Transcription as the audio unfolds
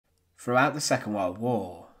Throughout the Second World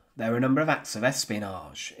War, there were a number of acts of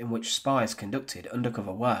espionage in which spies conducted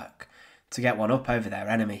undercover work to get one up over their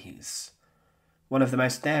enemies. One of the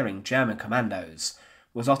most daring German commandos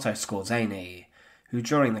was Otto Skorzeny, who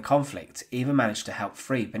during the conflict even managed to help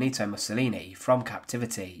free Benito Mussolini from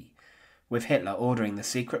captivity, with Hitler ordering the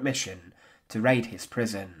secret mission to raid his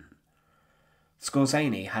prison.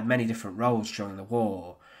 Skorzeny had many different roles during the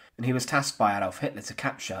war, and he was tasked by Adolf Hitler to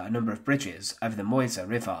capture a number of bridges over the Meuse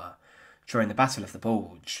River during the Battle of the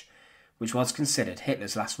Bulge, which was considered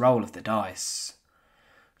Hitler's last roll of the dice.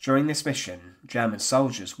 During this mission, German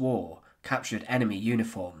soldiers wore captured enemy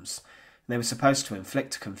uniforms, and they were supposed to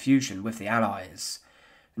inflict confusion with the Allies,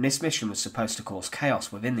 and this mission was supposed to cause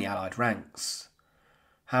chaos within the Allied ranks.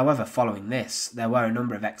 However, following this, there were a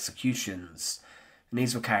number of executions, and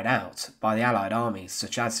these were carried out by the Allied armies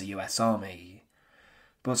such as the US Army.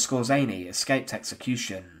 But Skorzeny escaped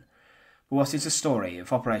execution. But what is the story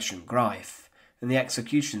of Operation Greif and the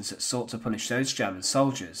executions that sought to punish those German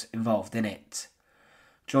soldiers involved in it?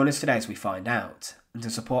 Join us today as we find out, and to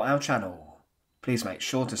support our channel, please make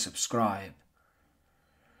sure to subscribe.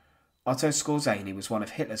 Otto Skorzeny was one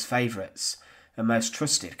of Hitler's favourites and most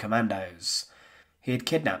trusted commandos. He had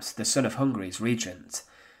kidnapped the son of Hungary's regent,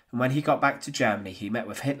 and when he got back to Germany he met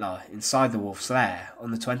with Hitler inside the Wolf's Lair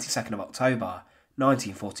on the 22nd of October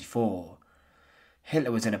 1944.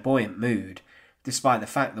 Hitler was in a buoyant mood, despite the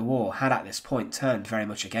fact the war had at this point turned very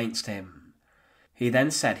much against him. He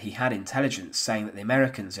then said he had intelligence saying that the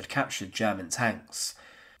Americans had captured German tanks,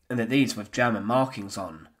 and that these with German markings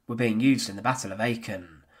on were being used in the Battle of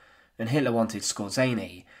Aachen, and Hitler wanted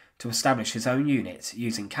Skorzeny to establish his own unit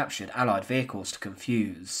using captured Allied vehicles to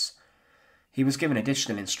confuse. He was given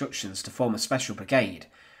additional instructions to form a special brigade,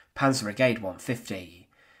 Panzer Brigade 150,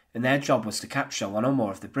 and their job was to capture one or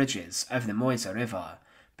more of the bridges over the Meuse River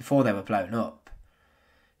before they were blown up.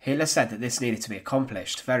 Hitler said that this needed to be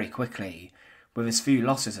accomplished very quickly, with as few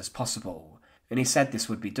losses as possible, and he said this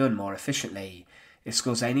would be done more efficiently if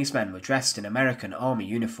Skorzeny's men were dressed in American army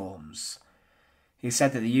uniforms. He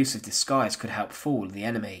said that the use of disguise could help fool the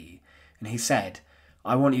enemy, and he said,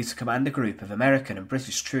 "I want you to command a group of American and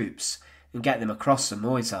British troops and get them across the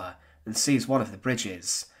Meuse and seize one of the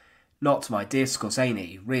bridges. Not, my dear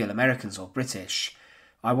Skorzeny, real Americans or British.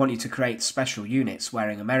 I want you to create special units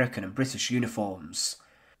wearing American and British uniforms.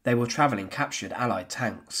 They will travel in captured Allied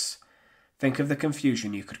tanks. Think of the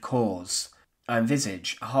confusion you could cause. I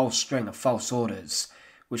envisage a whole string of false orders,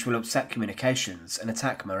 which will upset communications and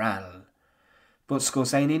attack morale." But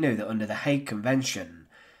Skorzeny knew that under the Hague Convention,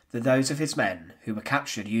 that those of his men who were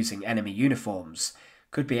captured using enemy uniforms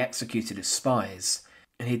could be executed as spies,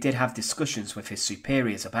 and he did have discussions with his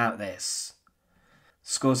superiors about this.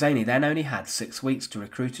 Skorzeny then only had 6 weeks to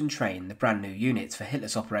recruit and train the brand new unit for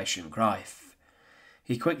Hitler's Operation Greif.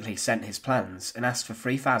 He quickly sent his plans and asked for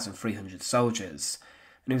 3,300 soldiers,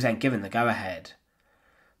 and he was then given the go-ahead.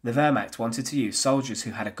 The Wehrmacht wanted to use soldiers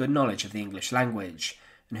who had a good knowledge of the English language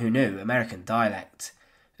and who knew American dialect,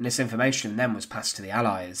 and this information then was passed to the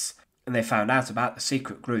Allies, and they found out about the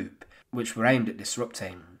secret group, which were aimed at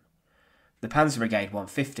disrupting. The Panzer Brigade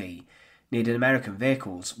 150 needed American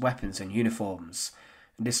vehicles, weapons and uniforms,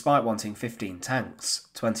 and despite wanting 15 tanks,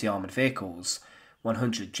 20 armoured vehicles,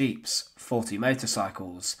 100 jeeps, 40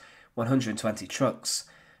 motorcycles, 120 trucks,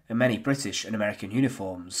 and many British and American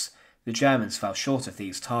uniforms, the Germans fell short of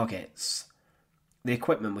these targets. The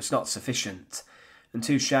equipment was not sufficient, and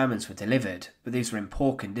 2 Shermans were delivered, but these were in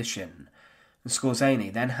poor condition, and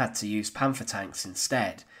Skorzeny then had to use Panther tanks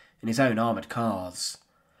instead in his own armoured cars.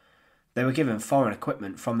 They were given foreign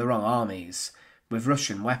equipment from the wrong armies, with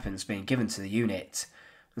Russian weapons being given to the unit,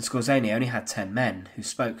 and Skorzeny only had 10 men who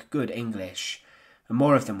spoke good English, and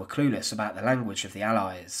more of them were clueless about the language of the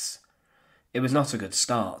Allies. It was not a good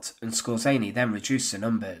start, and Skorzeny then reduced the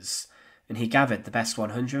numbers, and he gathered the best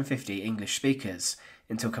 150 English speakers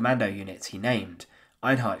into a commando unit he named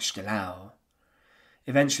Einheitsstellau.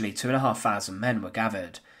 Eventually 2,500 men were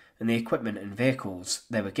gathered, and the equipment and vehicles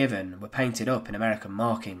they were given were painted up in American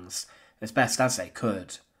markings as best as they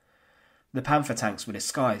could. The Panther tanks were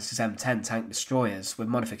disguised as M10 tank destroyers with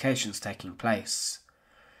modifications taking place.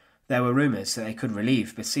 There were rumours that they could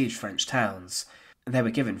relieve besieged French towns, and they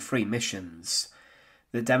were given 3 missions.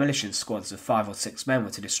 The demolition squads of 5 or 6 men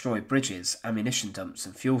were to destroy bridges, ammunition dumps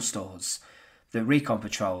and fuel stores. The recon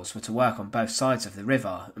patrols were to work on both sides of the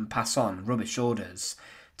river and pass on rubbish orders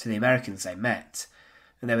to the Americans they met,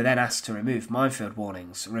 and they were then asked to remove minefield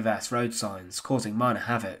warnings and reverse road signs, causing minor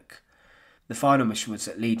havoc. The final mission was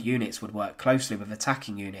that lead units would work closely with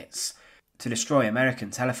attacking units to destroy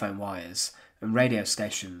American telephone wires and radio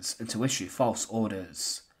stations and to issue false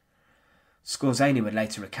orders. Skorzeny would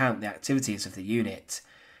later recount the activities of the unit,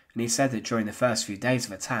 and he said that during the first few days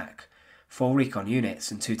of attack, 4 recon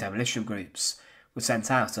units and 2 demolition groups were sent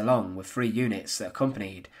out along with 3 units that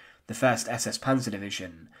accompanied the 1st SS Panzer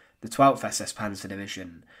Division, the 12th SS Panzer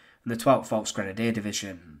Division, and the 12th Volksgrenadier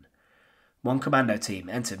Division. One commando team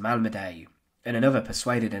entered Malmedy, and another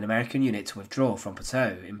persuaded an American unit to withdraw from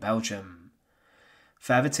Poteau in Belgium.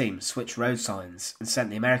 Further teams switched road signs and sent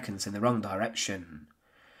the Americans in the wrong direction.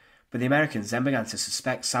 But the Americans then began to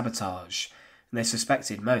suspect sabotage, and they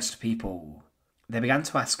suspected most people. They began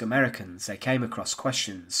to ask Americans they came across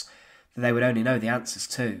questions that they would only know the answers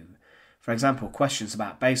to, for example questions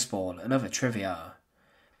about baseball and other trivia.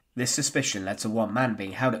 This suspicion led to one man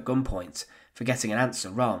being held at gunpoint for getting an answer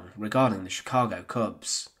wrong regarding the Chicago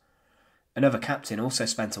Cubs. Another captain also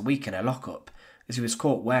spent a week in a lockup as he was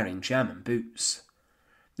caught wearing German boots.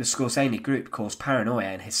 The Skorzeny group caused paranoia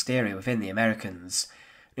and hysteria within the Americans.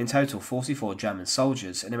 In total, 44 German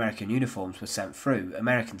soldiers in American uniforms were sent through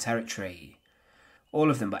American territory. All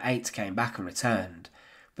of them but 8 came back and returned,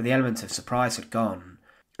 but the element of surprise had gone,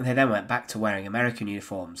 and they then went back to wearing American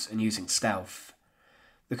uniforms and using stealth.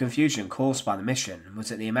 The confusion caused by the mission was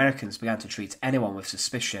that the Americans began to treat anyone with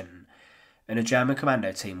suspicion, and a German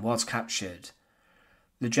commando team was captured.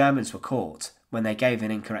 The Germans were caught when they gave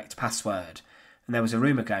an incorrect password, and there was a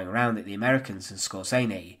rumour going around that the Americans and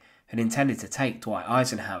Skorzeny had intended to take Dwight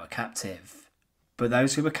Eisenhower captive. But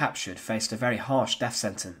those who were captured faced a very harsh death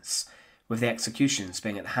sentence, with the executions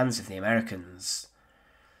being at the hands of the Americans.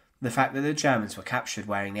 The fact that the Germans were captured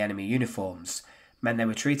wearing the enemy uniforms meant they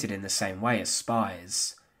were treated in the same way as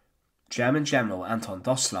spies. German General Anton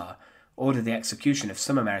Dossler ordered the execution of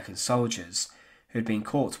some American soldiers who had been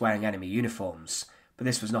caught wearing enemy uniforms, but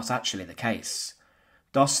this was not actually the case.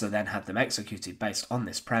 Dossler then had them executed based on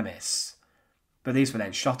this premise. But these were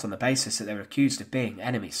then shot on the basis that they were accused of being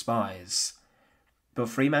enemy spies. But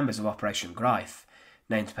 3 members of Operation Greif,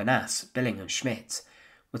 named Pernas, Billing and Schmidt,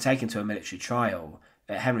 were taken to a military trial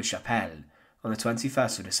at Henry Chapelle on the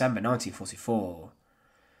 21st of December 1944.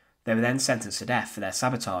 They were then sentenced to death for their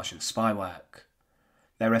sabotage and spy work.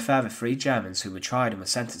 There were a further 3 Germans who were tried and were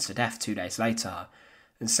sentenced to death 2 days later,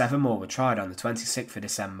 and 7 more were tried on the 26th of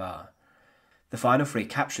December. The final 3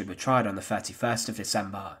 captured were tried on the 31st of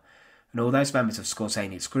December, and all those members of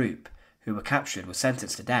Skorzeny's group who were captured were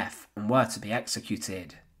sentenced to death and were to be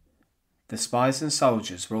executed. The spies and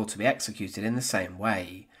soldiers were all to be executed in the same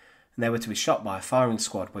way, and they were to be shot by a firing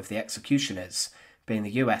squad with the executioners being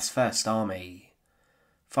the US First Army.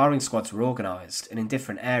 Firing squads were organised, and in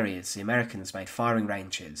different areas the Americans made firing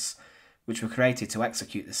ranges, which were created to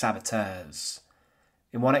execute the saboteurs.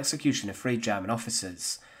 In one execution of 3 German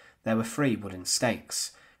officers, there were 3 wooden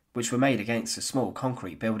stakes, which were made against a small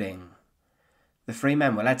concrete building. The 3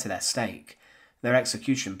 men were led to their stake, their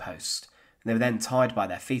execution post, and they were then tied by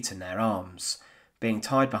their feet and their arms, being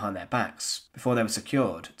tied behind their backs before they were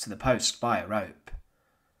secured to the post by a rope.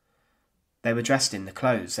 They were dressed in the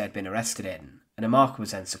clothes they had been arrested in, and a marker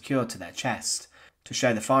was then secured to their chest to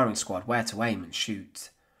show the firing squad where to aim and shoot.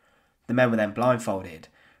 The men were then blindfolded,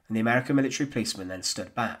 and the American military policemen then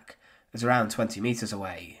stood back, as around 20 metres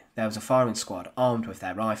away there was a firing squad armed with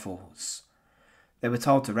their rifles. They were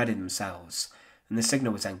told to ready themselves, and the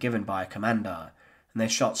signal was then given by a commander, and they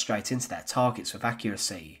shot straight into their targets with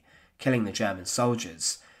accuracy, killing the German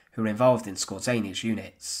soldiers who were involved in Skorzeny's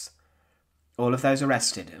units. All of those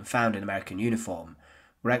arrested and found in American uniform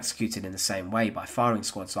were executed in the same way by firing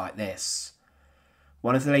squads like this.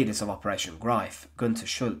 One of the leaders of Operation Greif, Gunther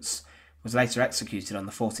Schultz, was later executed on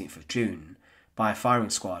the 14th of June by a firing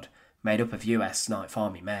squad made up of US Ninth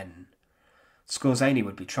Army men. Skorzeny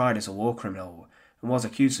would be tried as a war criminal and was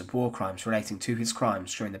accused of war crimes relating to his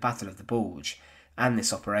crimes during the Battle of the Bulge and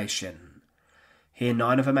this operation. He and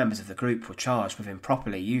 9 other members of the group were charged with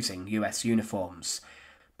improperly using US uniforms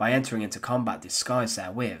by entering into combat disguised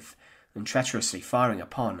therewith and treacherously firing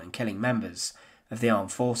upon and killing members of the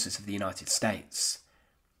armed forces of the United States.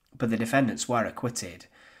 But the defendants were acquitted,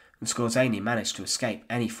 and Skorzeny managed to escape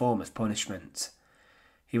any form of punishment.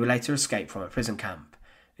 He would later escape from a prison camp,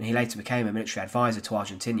 and he later became a military advisor to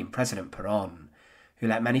Argentinian President Perón, who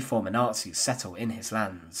let many former Nazis settle in his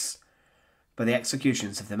lands. But the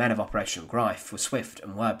executions of the men of Operation Greif were swift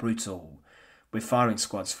and were brutal, with firing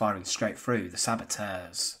squads firing straight through the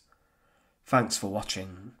saboteurs. Thanks for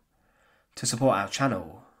watching. To support our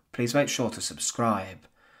channel, please make sure to subscribe,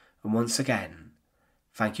 and once again,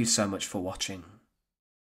 thank you so much for watching.